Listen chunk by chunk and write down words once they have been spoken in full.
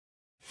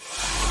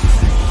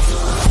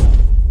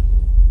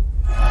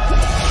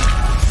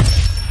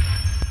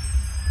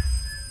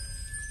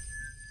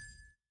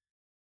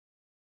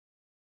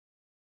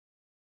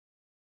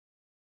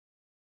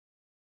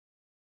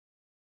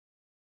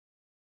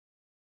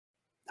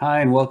Hi,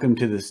 and welcome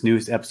to this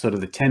newest episode of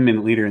the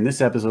 10-Minute Leader. In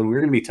this episode, we're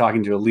going to be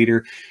talking to a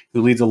leader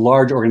who leads a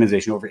large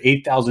organization, over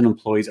 8,000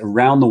 employees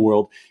around the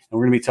world, and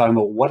we're going to be talking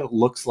about what it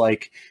looks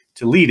like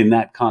to lead in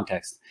that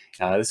context.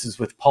 This is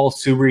with Paul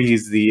Soubry.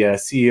 He's the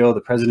CEO,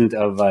 the president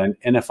of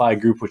NFI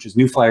Group, which is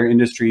New Flyer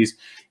Industries.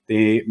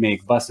 They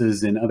make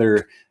buses and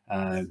other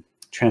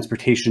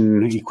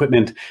transportation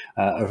equipment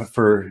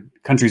for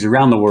countries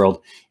around the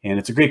world. And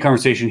it's a great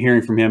conversation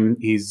hearing from him.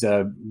 He's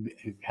had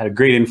a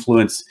great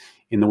influence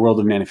in the world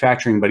of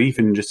manufacturing, but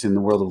even just in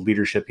the world of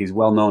leadership. He's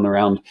well known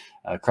around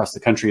across the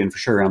country and for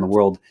sure around the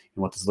world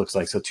and what this looks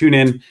like. So tune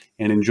in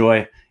and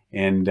enjoy,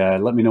 and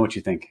let me know what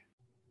you think.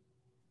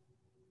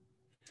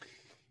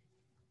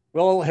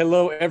 Well,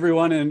 hello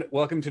everyone, and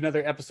welcome to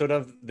another episode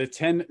of the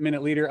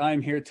 10-Minute Leader.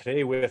 I'm here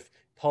today with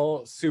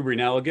Paul Soubry.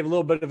 Now, I'll give a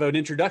little bit of an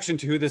introduction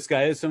to who this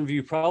guy is. Some of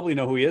you probably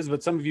know who he is,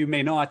 but some of you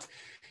may not.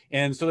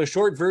 And so the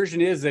short version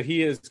is that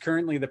he is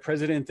currently the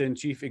president and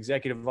chief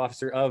executive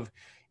officer of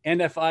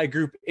NFI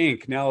Group,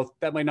 Inc. Now,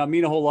 that might not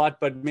mean a whole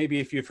lot, but maybe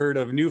if you've heard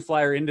of New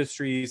Flyer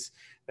Industries,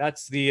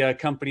 that's the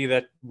company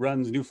that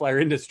runs New Flyer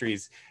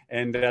Industries.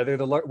 And they're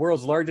the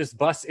world's largest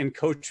bus and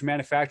coach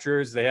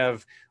manufacturers. They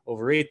have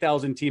over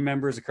 8,000 team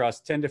members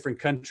across 10 different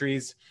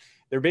countries.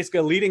 They're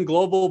basically a leading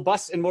global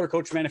bus and motor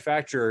coach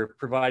manufacturer,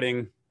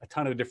 providing a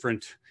ton of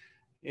different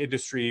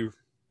industry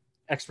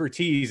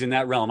expertise in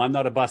that realm. I'm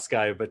not a bus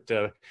guy, but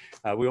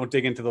we won't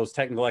dig into those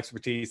technical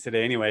expertise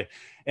today anyway.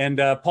 And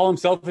Paul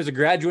himself is a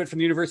graduate from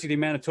the University of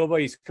Manitoba.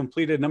 He's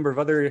completed a number of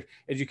other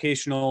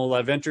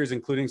educational ventures,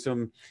 including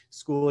some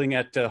schooling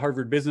at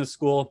Harvard Business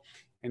School.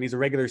 And he's a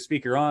regular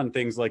speaker on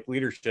things like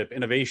leadership,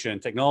 innovation,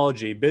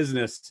 technology,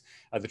 business,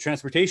 the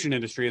transportation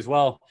industry as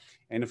well.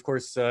 And of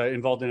course,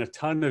 involved in a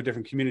ton of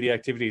different community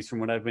activities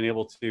from what I've been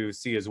able to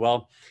see as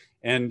well.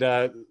 And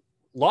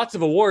lots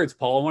of awards,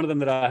 Paul. One of them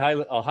that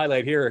I'll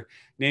highlight here,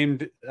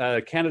 named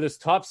Canada's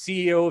top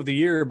CEO of the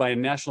year by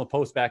National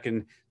Post back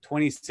in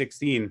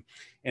 2016.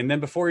 And then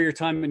before your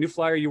time at New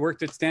Flyer, you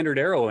worked at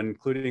StandardAero,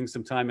 including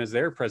some time as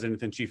their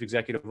president and chief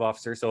executive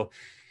officer. So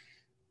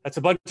that's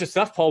a bunch of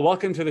stuff, Paul.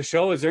 Welcome to the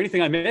show. Is there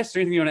anything I missed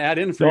or anything you want to add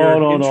in for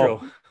your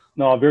intro?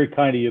 No, very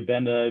kind of you,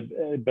 Ben.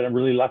 Been a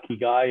really lucky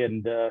guy,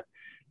 and a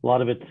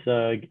lot of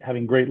it's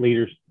having great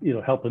leaders,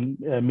 helping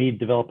me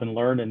develop and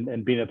learn,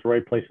 and being at the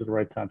right place at the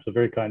right time. So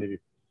very kind of you.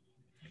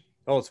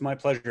 Oh, it's my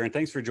pleasure, and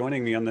thanks for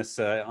joining me on this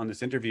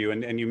interview.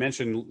 And you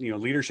mentioned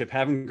leadership,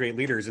 having great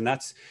leaders, and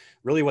that's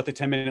really what the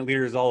 10-Minute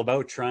Leader is all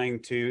about: trying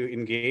to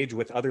engage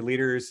with other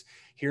leaders,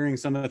 hearing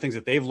some of the things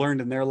that they've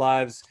learned in their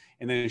lives,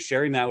 and then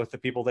sharing that with the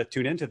people that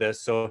tune into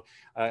this. So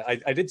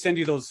I did send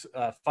you those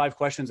 5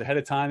 questions ahead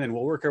of time, and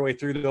we'll work our way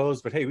through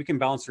those. But hey, we can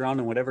bounce around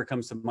on whatever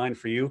comes to mind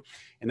for you.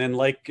 And then,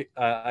 like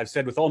I've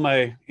said with all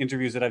my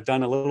interviews that I've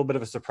done, a little bit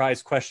of a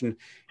surprise question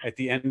at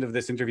the end of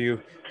this interview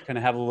to kind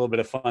of have a little bit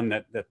of fun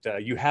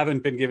that you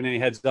haven't been given any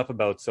heads up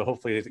about. So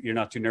hopefully you're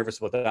not too nervous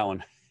about that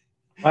one.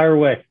 Fire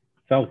away.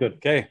 Sounds good.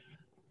 Okay.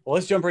 Well,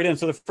 let's jump right in.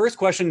 So the first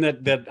question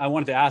that I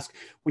wanted to ask,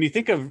 when you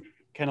think of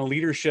kind of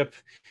leadership,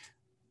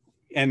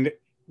 and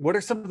what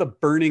are some of the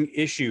burning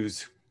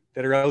issues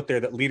that are out there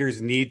that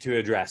leaders need to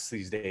address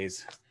these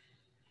days?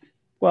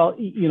 Well,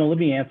 let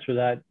me answer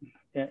that,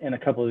 and a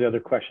couple of the other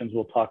questions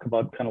we'll talk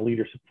about kind of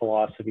leadership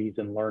philosophies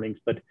and learnings.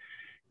 But,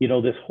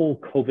 this whole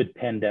COVID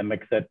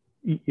pandemic that,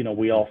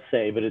 we all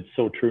say, but it's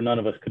so true. None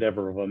of us could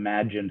ever have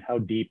imagined how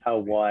deep, how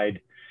wide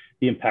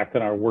the impact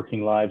on our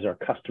working lives, our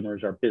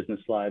customers, our business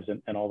lives,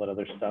 and all that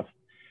other stuff.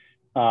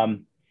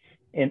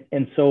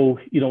 And so,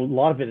 a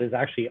lot of it is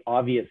actually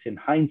obvious in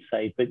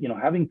hindsight, but,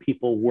 having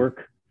people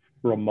work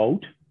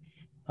remote,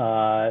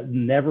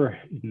 never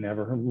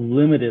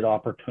limited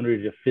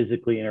opportunity to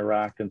physically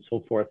interact and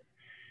so forth.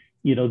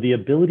 The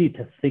ability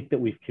to think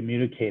that we've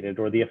communicated,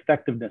 or the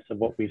effectiveness of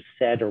what we've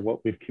said or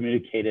what we've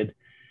communicated,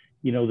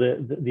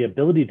 the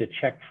ability to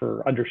check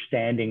for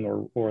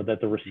understanding or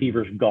that the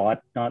receivers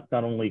got not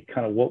only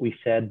kind of what we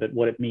said, but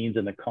what it means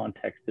in the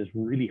context is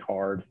really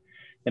hard.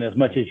 And as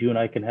much as you and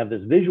I can have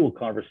this visual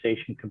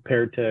conversation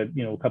compared to,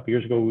 a couple of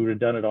years ago, we would have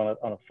done it on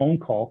a phone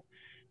call.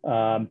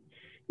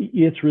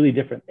 It's really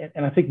different.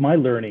 And I think my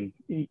learning,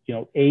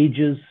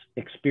 ages,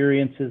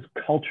 experiences,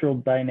 cultural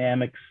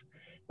dynamics,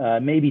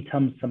 maybe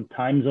some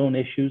time zone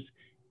issues,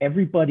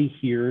 everybody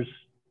hears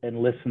and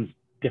listens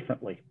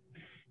differently.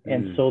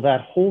 And so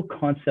that whole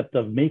concept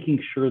of making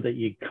sure that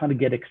you kind of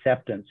get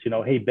acceptance,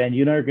 hey, Ben,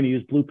 you and I are going to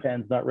use blue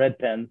pens, not red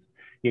pens.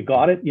 You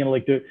got it?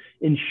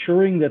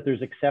 Ensuring that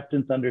there's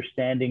acceptance,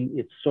 understanding,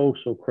 it's so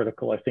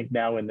critical, I think,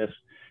 now in this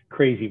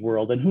crazy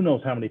world. And who knows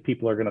how many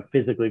people are going to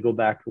physically go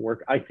back to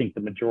work. I think the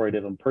majority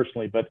of them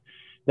personally, but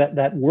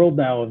that world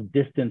now of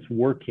distance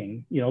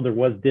working, there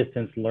was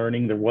distance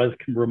learning, there was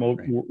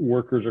remote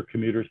workers or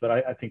commuters, but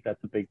I think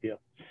that's a big deal.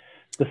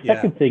 The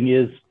second thing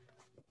is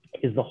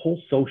the whole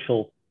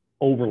social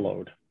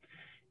overload.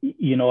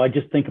 I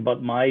just think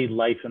about my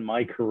life and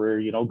my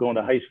career, going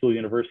to high school,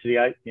 university.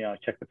 I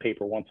check the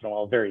paper once in a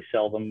while, very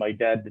seldom. My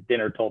dad at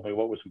dinner told me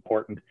what was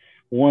important.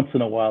 Once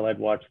in a while, I'd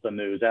watch the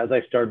news as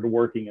I started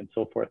working and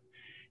so forth.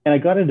 And I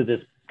got into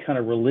this kind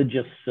of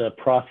religious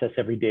process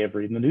every day of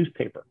reading the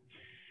newspaper.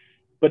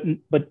 But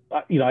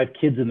I have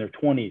kids in their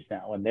 20s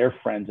now, and their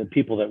friends and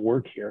people that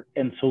work here.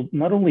 And so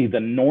not only the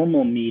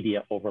normal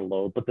media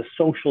overload, but the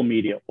social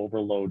media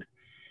overload,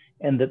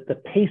 and the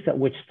pace at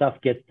which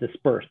stuff gets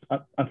dispersed.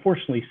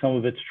 Unfortunately, some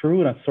of it's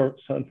true, and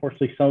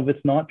unfortunately, some of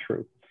it's not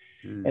true.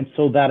 And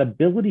so that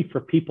ability for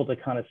people to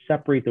kind of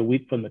separate the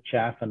wheat from the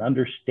chaff and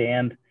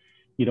understand,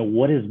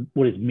 what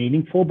is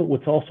meaningful, but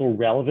what's also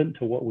relevant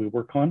to what we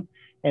work on,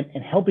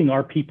 and helping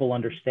our people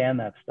understand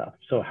that stuff.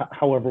 So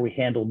however we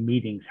handle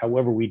meetings,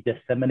 however we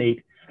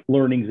disseminate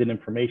learnings and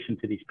information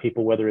to these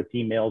people, whether it's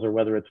emails or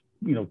whether it's,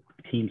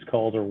 Teams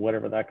calls or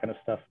whatever, that kind of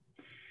stuff.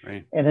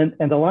 Right. And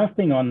the last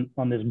thing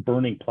on this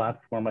burning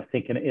platform, I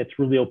think, and it's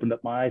really opened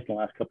up my eyes in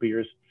the last couple of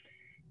years,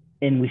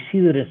 and we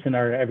see that it's in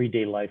our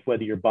everyday life,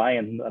 whether you're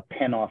buying a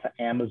pen off of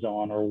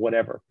Amazon or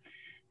whatever.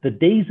 The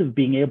days of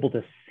being able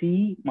to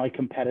see my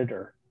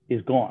competitor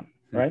is gone,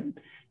 right?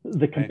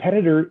 The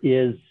competitor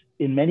is,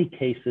 in many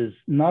cases,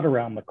 not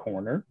around the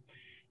corner.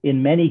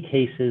 In many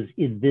cases,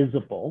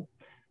 invisible.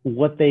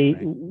 What they,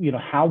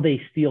 how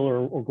they steal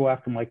or go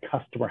after my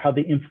customer, how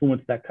they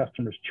influence that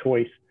customer's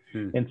choice,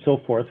 and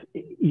so forth.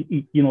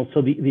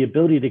 So the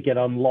ability to get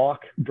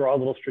unlock, draw a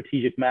little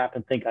strategic map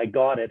and think, I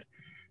got it,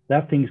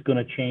 that thing's going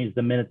to change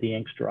the minute the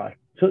ink's dry.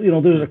 So,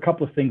 there's a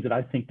couple of things that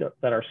I think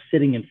that are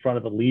sitting in front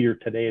of a leader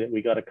today that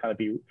we got to kind of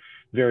be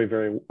very,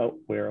 very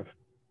aware of.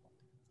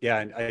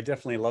 Yeah, I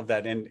definitely love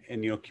that. And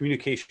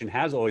communication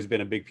has always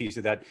been a big piece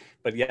of that.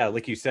 But yeah,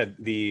 like you said,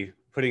 the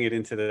putting it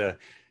into the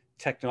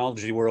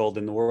technology world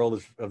and the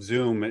world of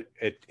Zoom,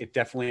 it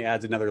definitely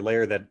adds another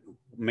layer that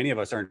many of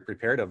us aren't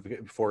prepared of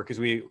before, because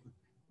we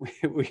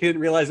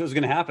didn't realize it was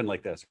going to happen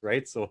like this,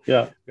 right? So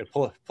yeah, we got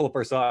to pull up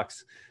our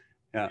socks.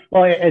 Yeah.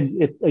 Well,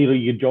 and it,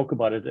 you joke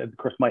about it. And of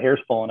course, my hair's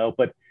falling out,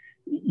 but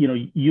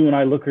you and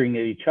I looking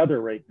at each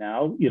other right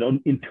now,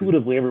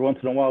 intuitively, every once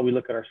in a while we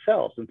look at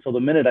ourselves. And so the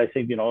minute I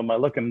think, am I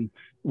looking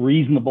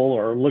reasonable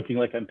or looking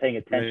like I'm paying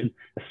attention?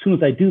 Right. As soon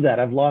as I do that,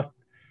 I've lost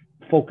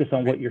focus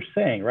on what you're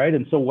saying, right?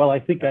 And so, while I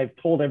think I've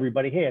told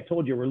everybody, hey, I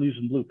told you we're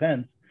losing blue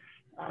pens.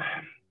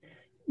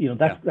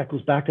 That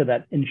goes back to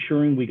that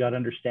ensuring we got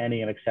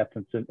understanding and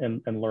acceptance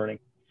and learning.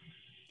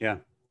 Yeah,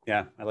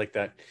 I like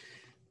that.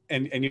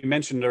 And you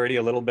mentioned already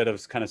a little bit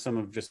of kind of some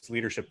of just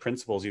leadership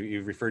principles.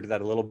 You've referred to that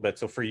a little bit.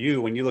 So for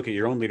you, when you look at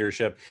your own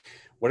leadership,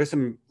 what are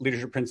some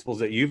leadership principles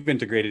that you've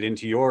integrated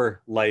into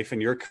your life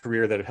and your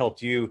career that have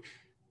helped you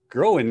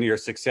grow in your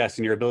success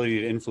and your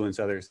ability to influence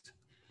others?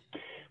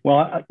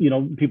 Well,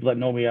 people that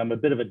know me, I'm a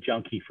bit of a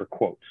junkie for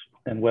quotes,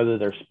 and whether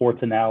they're sports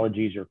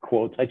analogies or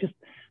quotes, I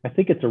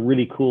think it's a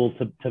really cool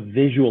to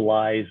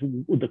visualize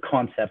the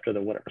concept or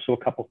the whatever. So a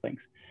couple things.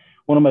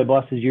 One of my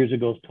bosses years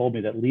ago told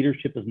me that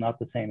leadership is not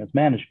the same as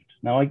management.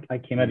 Now, I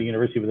came out of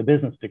university with a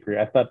business degree.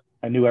 I thought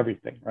I knew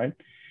everything, right?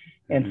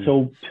 And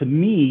so to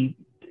me,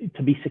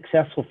 to be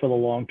successful for the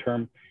long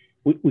term,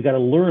 we got to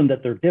learn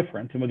that they're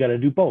different, and we got to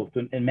do both.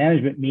 And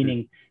management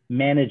meaning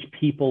manage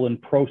people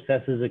and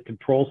processes and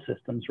control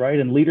systems, right?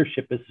 And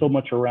leadership is so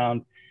much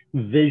around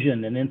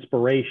vision and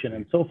inspiration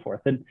and so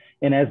forth. And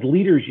as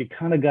leaders, you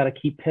kind of got to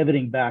keep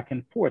pivoting back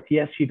and forth.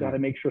 Yes, you got to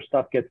make sure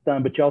stuff gets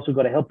done, but you also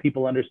got to help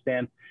people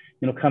understand,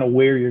 kind of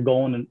where you're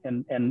going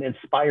and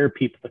inspire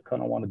people to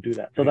kind of want to do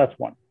that. So that's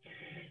one.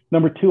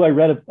 Number two, I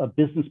read a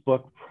business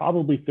book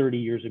probably 30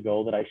 years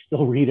ago that I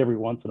still read every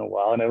once in a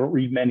while, and I don't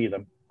read many of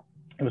them.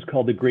 It was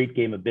called The Great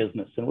Game of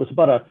Business. And it was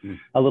about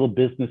a little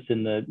business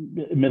in the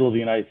middle of the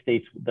United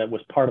States that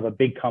was part of a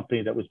big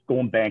company that was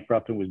going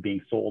bankrupt and was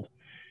being sold.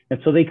 And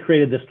so they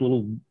created this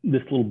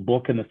little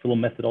book and this little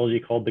methodology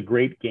called The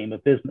Great Game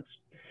of Business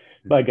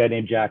by a guy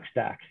named Jack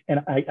Stack.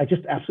 And I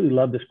just absolutely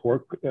love this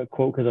quote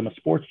because I'm a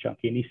sports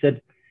junkie. And he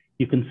said,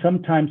 you can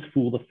sometimes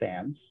fool the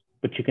fans,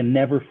 but you can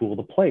never fool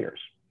the players.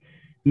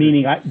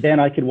 Meaning then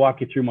I could walk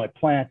you through my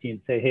plant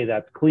and say, hey,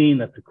 that's clean.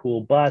 That's a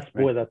cool bus.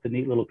 Boy, that's a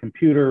neat little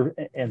computer,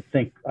 and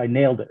think I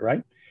nailed it,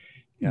 right?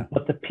 Yeah.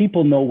 But the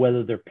people know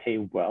whether they're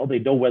paid well. They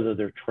know whether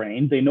they're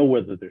trained. They know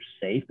whether they're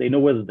safe. They know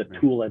whether the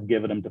tool I've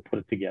given them to put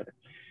it together.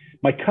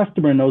 My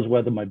customer knows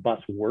whether my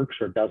bus works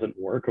or doesn't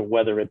work, or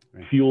whether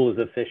fuel is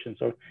efficient.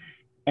 So,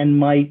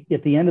 and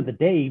at the end of the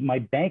day, my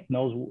bank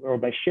knows, or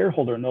my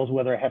shareholder knows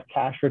whether I have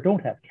cash or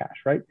don't have cash,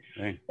 right?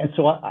 And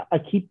so I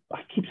keep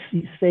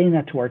saying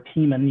that to our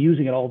team and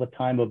using it all the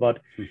time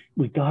about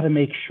we got to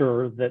make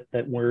sure that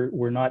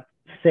we're not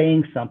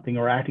saying something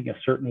or acting a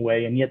certain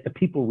way, and yet the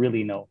people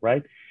really know,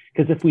 right?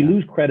 Because if we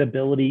lose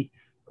credibility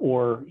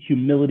or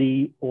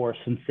humility or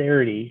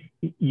sincerity,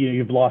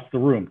 you've lost the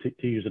room,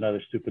 to use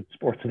another stupid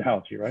sports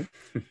analogy, right?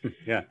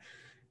 Yeah.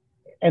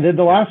 And then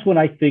the last one,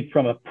 I think,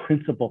 from a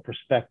principle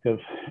perspective,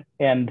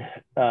 and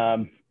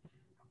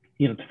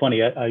it's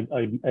funny,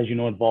 I as you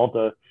know, involved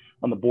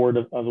on the board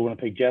of the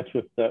Winnipeg Jets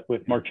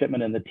with Mark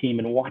Chipman and the team,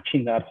 and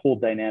watching that whole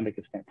dynamic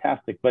is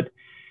fantastic. But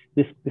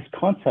this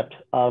concept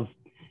of,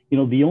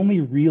 the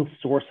only real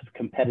source of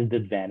competitive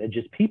advantage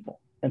is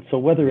people. And so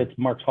whether it's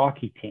Mark's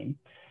hockey team,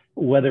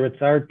 whether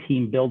it's our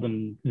team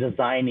building,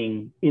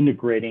 designing,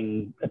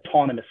 integrating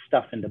autonomous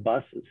stuff into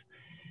buses,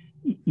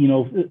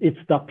 it's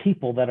the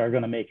people that are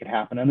going to make it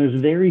happen. And there's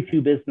very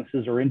few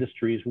businesses or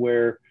industries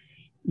where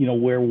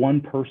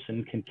one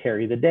person can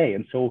carry the day.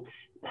 And so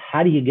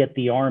how do you get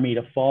the army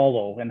to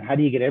follow, and how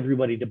do you get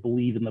everybody to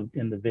believe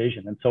in the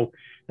vision? And so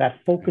that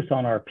focus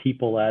on our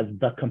people as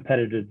the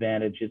competitive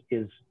advantage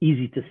is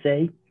easy to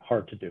say,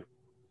 hard to do.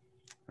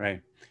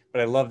 Right.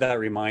 But I love that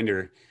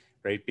reminder,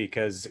 right?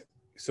 Because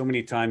so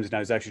many times, and I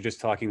was actually just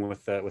talking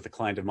with a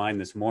client of mine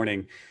this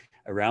morning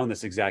around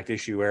this exact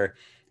issue where,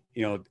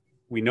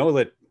 we know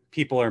that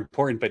people are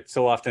important, but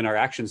so often our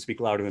actions speak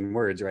louder than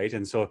words, right?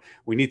 And so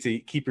we need to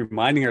keep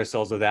reminding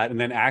ourselves of that, and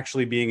then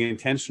actually being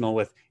intentional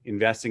with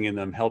investing in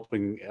them,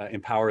 helping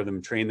empower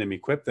them, train them,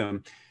 equip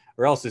them,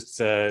 or else it's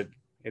the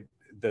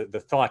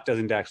thought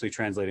doesn't actually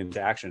translate into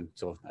action.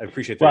 So I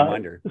appreciate the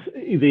reminder.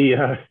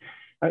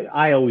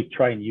 I always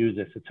try and use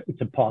this.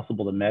 It's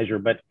impossible to measure,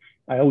 but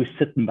I always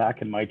sit them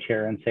back in my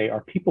chair and say,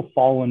 are people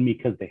following me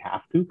because they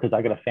have to, because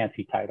I got a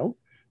fancy title,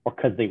 or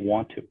because they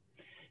want to?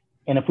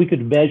 And if we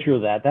could measure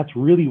that, that's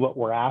really what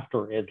we're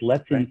after, is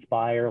let's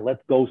inspire,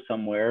 let's go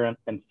somewhere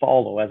and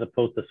follow, as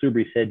opposed to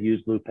Soubry said,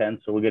 use blue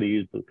pens. So we're going to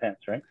use blue pens,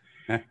 right?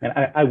 And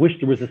I wish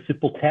there was a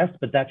simple test,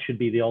 but that should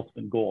be the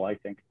ultimate goal, I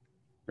think.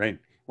 Right.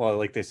 Well,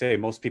 like they say,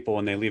 most people,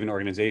 when they leave an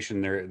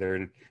organization,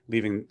 they're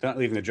not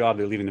leaving the job,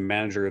 they're leaving the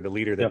manager or the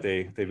leader that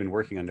they've been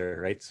working under,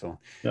 right? So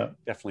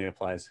definitely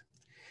applies.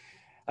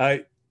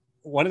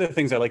 One of the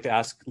things I like to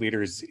ask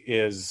leaders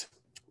is,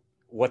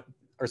 what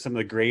are some of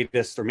the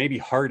greatest or maybe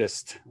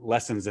hardest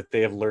lessons that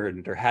they have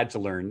learned or had to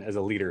learn as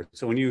a leader?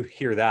 So when you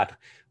hear that,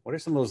 what are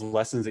some of those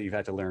lessons that you've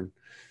had to learn?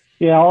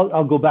 Yeah,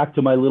 I'll go back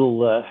to my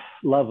little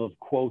love of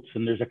quotes,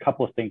 and there's a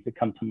couple of things that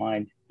come to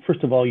mind.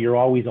 First of all, you're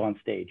always on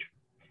stage.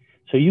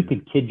 So you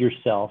can kid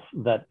yourself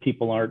that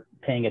people aren't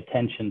paying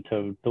attention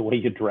to the way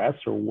you dress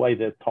or why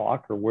they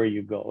talk or where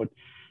you go.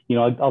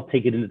 I'll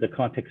take it into the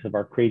context of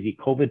our crazy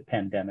COVID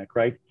pandemic,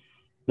 right?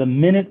 The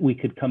minute we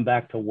could come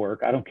back to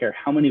work, I don't care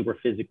how many were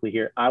physically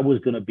here, I was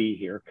going to be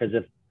here, because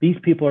if these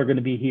people are going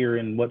to be here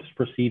in what's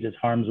perceived as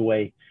harm's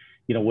way,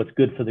 what's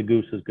good for the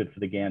goose is good for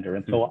the gander.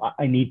 And so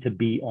I need to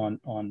be on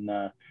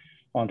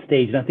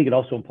stage. And I think it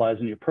also applies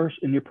in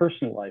your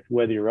personal life,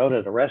 whether you're out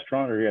at a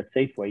restaurant or you're at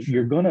Safeway,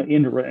 you're going to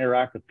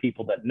interact with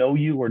people that know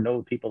you or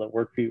know people that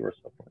work for you or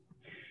so forth.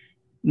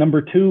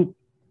 Number two,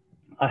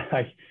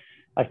 I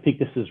think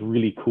this is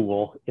really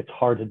cool. It's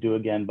hard to do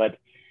again, but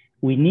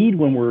we need,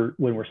 when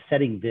we're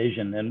setting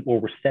vision or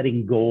we're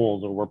setting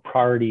goals or we're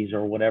priorities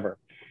or whatever,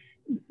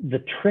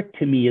 the trick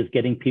to me is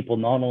getting people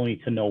not only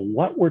to know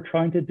what we're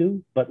trying to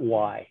do, but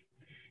why.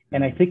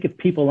 And I think if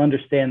people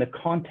understand the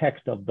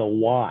context of the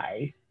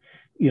why,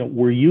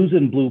 we're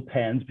using blue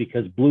pens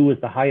because blue is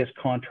the highest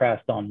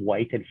contrast on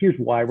white, and here's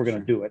why we're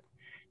going to do it.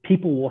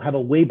 People will have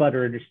a way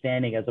better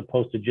understanding, as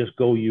opposed to just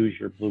go use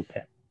your blue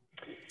pen.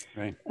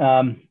 Right.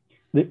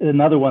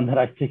 Another one that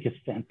I think is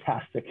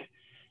fantastic,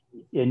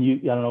 and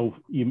I don't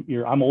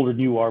know, I'm older than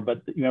you are,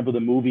 but you remember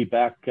the movie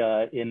back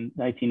in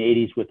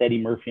 1980s with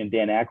Eddie Murphy and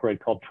Dan Aykroyd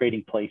called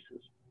Trading Places.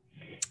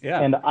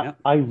 Yeah. And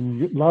I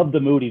love the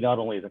movie, not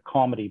only as a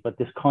comedy, but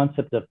this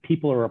concept of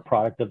people are a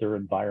product of their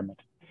environment.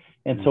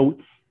 And so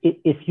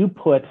if you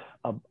put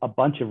a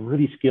bunch of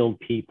really skilled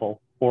people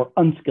or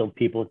unskilled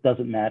people, it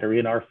doesn't matter,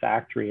 in our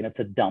factory, and it's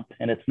a dump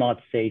and it's not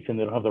safe and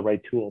they don't have the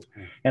right tools,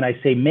 and I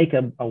say, make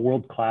a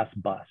world-class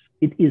bus,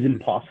 it is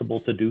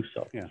impossible to do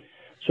so. Yeah.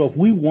 So if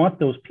we want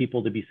those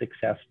people to be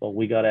successful,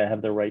 we got to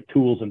have the right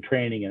tools and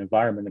training and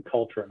environment and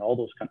culture and all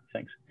those kind of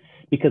things.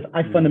 Because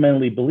I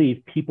fundamentally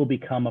believe people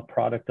become a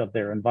product of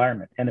their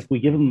environment. And if we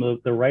give them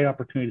the right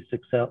opportunity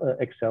to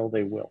excel,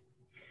 they will.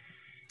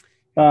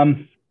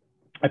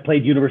 I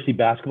played university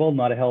basketball,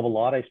 not a hell of a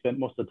lot. I spent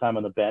most of the time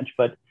on the bench,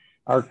 but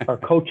our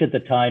coach at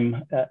the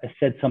time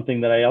said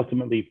something that I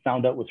ultimately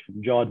found out was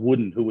from John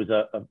Wooden, who was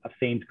a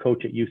famed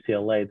coach at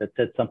UCLA, that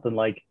said something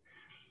like,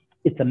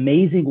 it's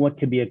amazing what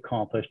can be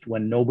accomplished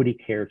when nobody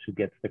cares who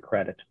gets the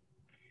credit.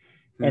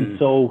 And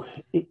so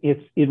it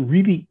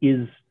really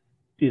is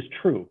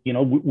true.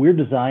 We're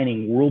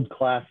designing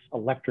world-class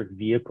electric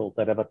vehicles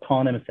that have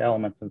autonomous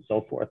elements and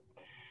so forth.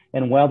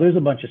 And while there's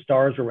a bunch of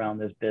stars around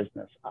this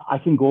business, I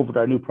can go over to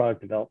our new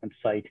product development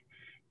site,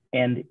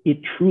 and it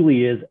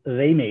truly is,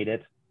 they made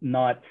it,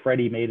 not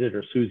Freddie made it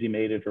or Susie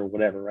made it or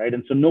whatever, right?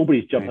 And so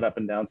nobody's jumping up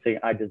and down saying,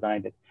 I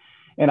designed it.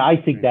 And I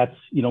think that's,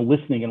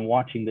 listening and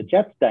watching the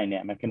Jets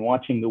dynamic and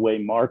watching the way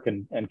Mark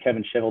and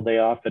Kevin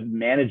Cheveldayoff had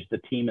managed the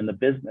team and the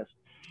business.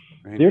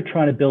 Right. They're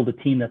trying to build a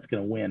team that's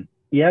going to win.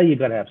 Yeah, you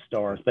got to have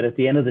stars, but at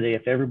the end of the day,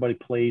 if everybody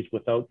plays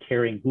without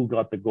caring who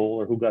got the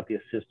goal or who got the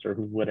assist or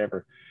who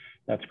whatever,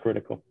 that's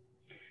critical.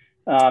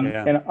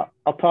 And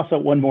I'll toss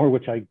out one more,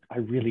 which I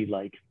really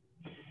like.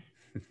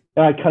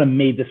 I kind of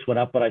made this one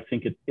up, but I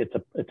think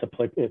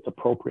it's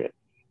appropriate.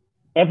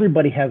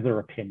 Everybody has their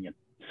opinion.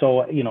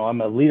 So,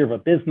 I'm a leader of a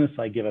business.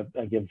 I give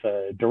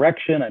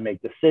direction, I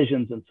make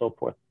decisions and so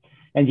forth.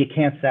 And you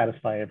can't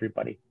satisfy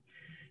everybody.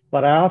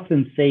 But I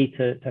often say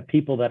to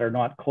people that are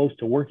not close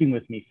to working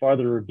with me,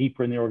 farther or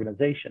deeper in the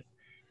organization,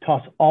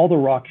 toss all the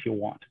rocks you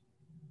want.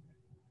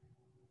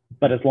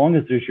 But as long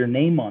as there's your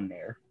name on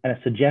there, and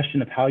a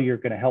suggestion of how you're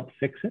going to help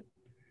fix it,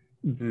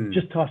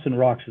 just tossing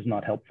rocks is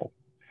not helpful.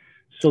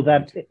 So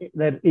creating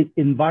an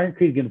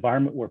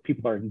environment where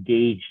people are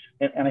engaged.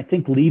 And I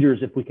think leaders,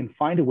 if we can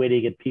find a way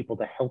to get people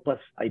to help us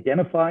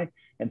identify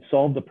and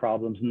solve the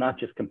problems, not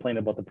just complain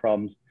about the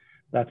problems,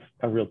 that's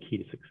a real key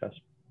to success.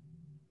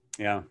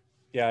 Yeah.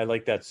 Yeah, I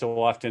like that.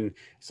 So often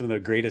some of the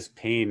greatest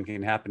pain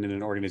can happen in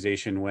an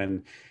organization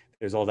when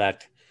there's all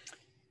that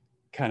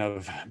kind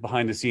of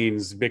behind the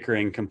scenes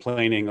bickering,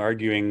 complaining,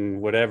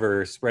 arguing,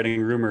 whatever,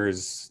 spreading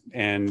rumors,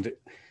 and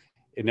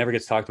it never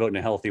gets talked about in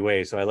a healthy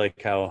way. So I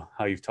like how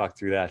you've talked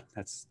through that.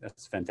 That's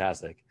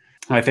fantastic.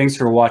 All right, thanks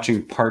for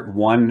watching part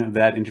 1 of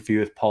that interview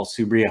with Paul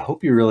Soubry. I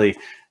hope you really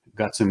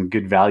got some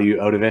good value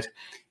out of it.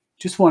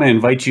 Just want to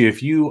invite you,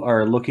 if you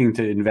are looking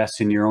to invest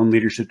in your own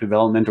leadership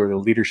development or the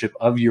leadership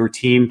of your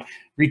team,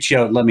 reach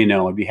out, let me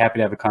know. I'd be happy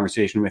to have a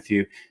conversation with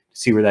you to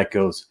see where that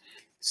goes.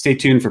 Stay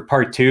tuned for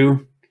part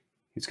 2.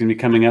 It's going to be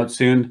coming out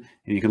soon,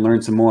 and you can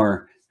learn some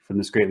more from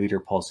this great leader,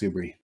 Paul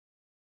Soubry.